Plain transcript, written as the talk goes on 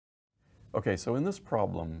Okay, so in this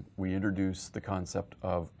problem, we introduce the concept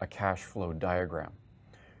of a cash flow diagram.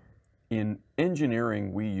 In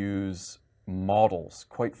engineering, we use models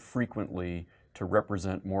quite frequently to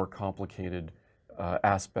represent more complicated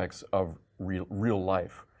aspects of real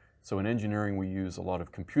life. So in engineering, we use a lot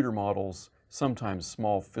of computer models, sometimes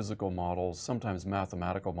small physical models, sometimes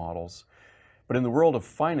mathematical models. But in the world of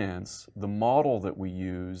finance, the model that we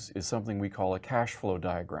use is something we call a cash flow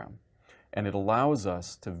diagram. And it allows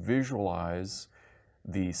us to visualize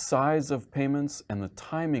the size of payments and the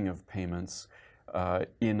timing of payments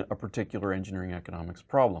in a particular engineering economics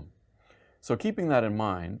problem. So keeping that in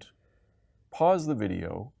mind, pause the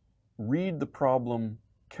video, read the problem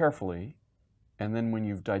carefully, and then when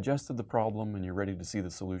you've digested the problem and you're ready to see the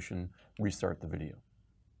solution, restart the video.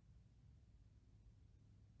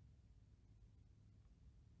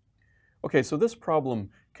 Okay, so this problem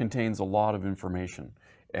contains a lot of information,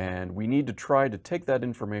 and we need to try to take that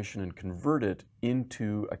information and convert it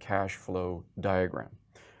into a cash flow diagram.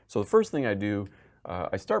 So the first thing I do,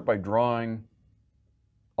 I start by drawing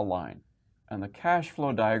a line. And the cash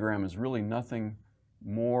flow diagram is really nothing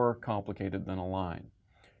more complicated than a line.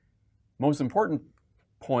 Most important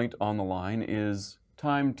point on the line is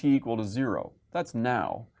time t equal to 0. That's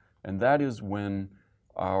now, and that is when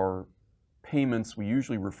our payments we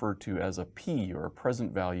usually refer to as a P, or a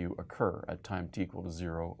present value, occur at time t equal to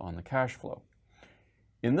 0 on the cash flow.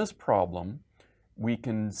 In this problem, we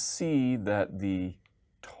can see that the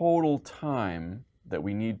total time that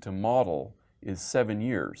we need to model is 7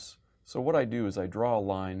 years. So what I do is I draw a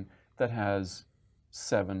line that has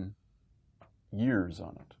 7 years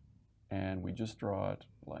on it. And we just draw it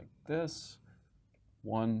like this.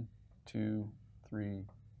 1, 2, 3,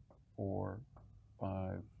 4,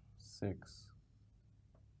 5, 6,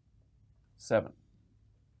 7.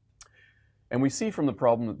 And we see from the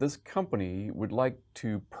problem that this company would like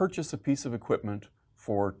to purchase a piece of equipment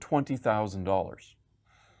for $20,000.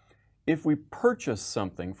 If we purchase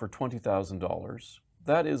something for $20,000,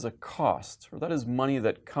 that is a cost, or that is money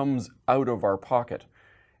that comes out of our pocket.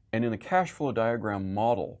 And in a cash flow diagram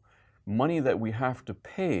model, money that we have to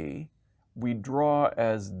pay, we draw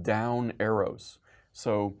as down arrows.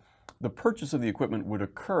 So the purchase of the equipment would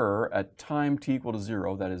occur at time t equal to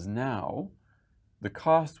 0, that is now. The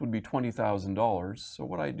cost would be $20,000. So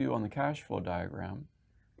what I do on the cash flow diagram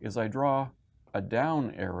is I draw a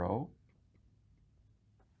down arrow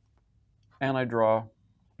and I draw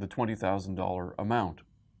the $20,000 amount.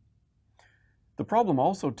 The problem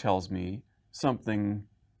also tells me something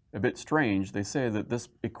a bit strange. They say that this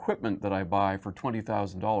equipment that I buy for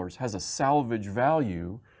 $20,000 has a salvage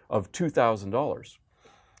value of $2,000.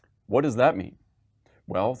 What does that mean?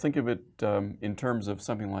 Well, think of it in terms of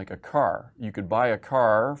something like a car. You could buy a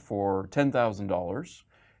car for $10,000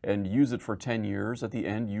 and use it for 10 years. At the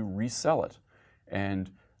end, you resell it. And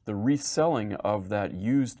the reselling of that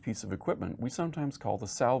used piece of equipment, we sometimes call the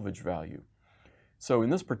salvage value. So in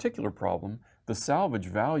this particular problem, the salvage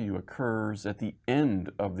value occurs at the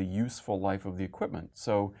end of the useful life of the equipment.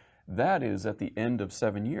 So that is at the end of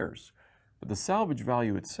 7 years. But the salvage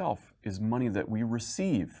value itself is money that we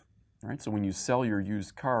receive, right? So when you sell your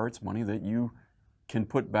used car, it's money that you can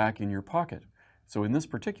put back in your pocket. So in this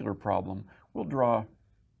particular problem, we'll draw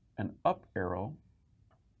an up arrow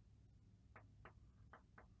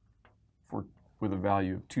with a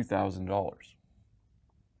value of $2,000.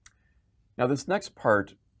 Now this next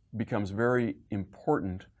part becomes very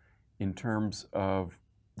important in terms of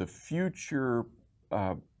the future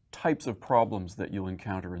types of problems that you'll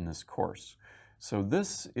encounter in this course. So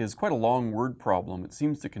this is quite a long word problem. It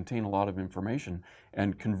seems to contain a lot of information,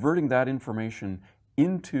 and converting that information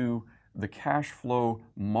into the cash flow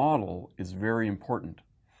model is very important.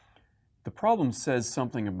 The problem says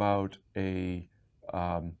something about a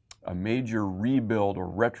major rebuild or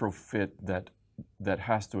retrofit that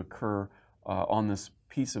has to occur on this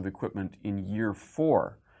piece of equipment in year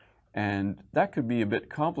 4. And that could be a bit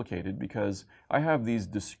complicated because I have these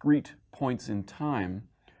discrete points in time.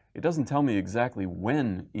 It doesn't tell me exactly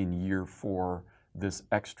when in year 4 this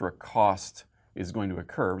extra cost is going to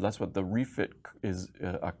occur. That's what the refit is,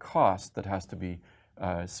 a cost that has to be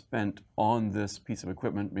spent on this piece of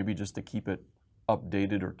equipment, maybe just to keep it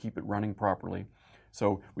updated or keep it running properly.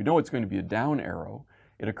 So we know it's going to be a down arrow.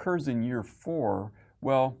 It occurs in year 4.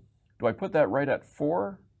 Well, do I put that right at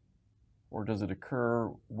 4? Or does it occur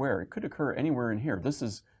where? It could occur anywhere in here. This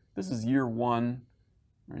is year 1,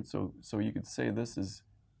 right? So you could say this is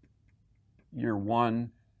year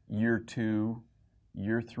 1, year 2,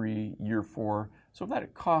 year 3, year 4. So if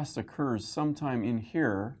that cost occurs sometime in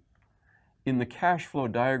here, in the cash flow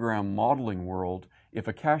diagram modeling world, if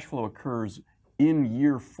a cash flow occurs in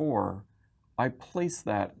year 4, I place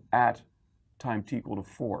that at time t equal to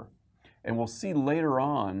 4. And we'll see later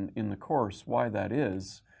on in the course why that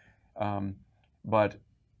is. But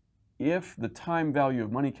if the time value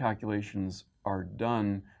of money calculations are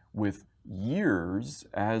done with years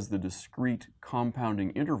as the discrete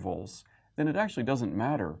compounding intervals, then it actually doesn't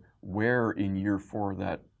matter where in year 4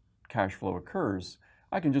 that cash flow occurs.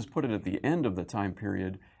 I can just put it at the end of the time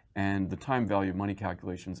period, and the time value of money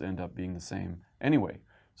calculations end up being the same anyway.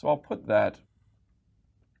 So I'll put that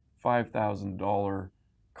 $5,000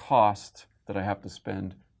 cost that I have to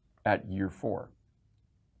spend at year 4.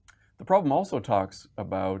 The problem also talks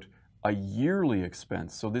about a yearly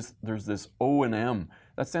expense. So there's this O&M.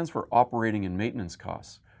 That stands for operating and maintenance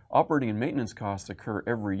costs. Operating and maintenance costs occur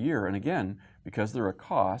every year, and again, because they're a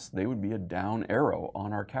cost, they would be a down arrow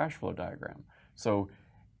on our cash flow diagram. So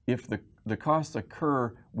if the costs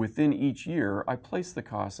occur within each year, I place the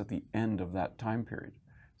costs at the end of that time period.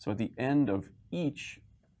 So at the end of each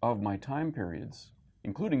of my time periods,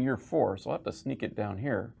 including year 4, so I'll have to sneak it down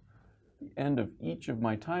here, the end of each of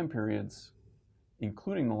my time periods,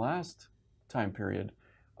 including the last time period,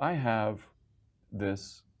 I have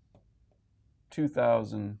this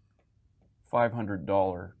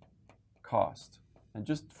 $2,500 cost. And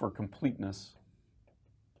just for completeness,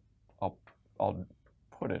 I'll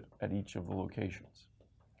put it at each of the locations.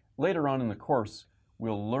 Later on in the course,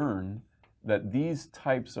 we'll learn that these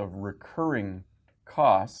types of recurring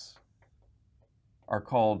costs are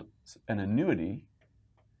called an annuity,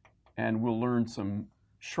 and we'll learn some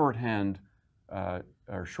shorthand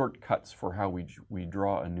or shortcuts for how we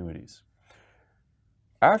draw annuities.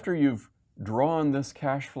 After you've drawn this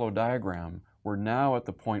cash flow diagram, we're now at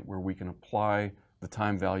the point where we can apply the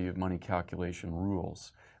time value of money calculation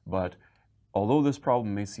rules. But although this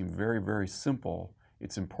problem may seem very, very simple,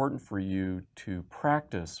 it's important for you to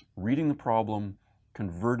practice reading the problem,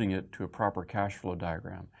 converting it to a proper cash flow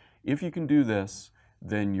diagram. If you can do this,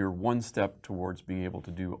 then you're one step towards being able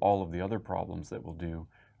to do all of the other problems that we'll do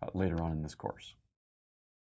later on in this course.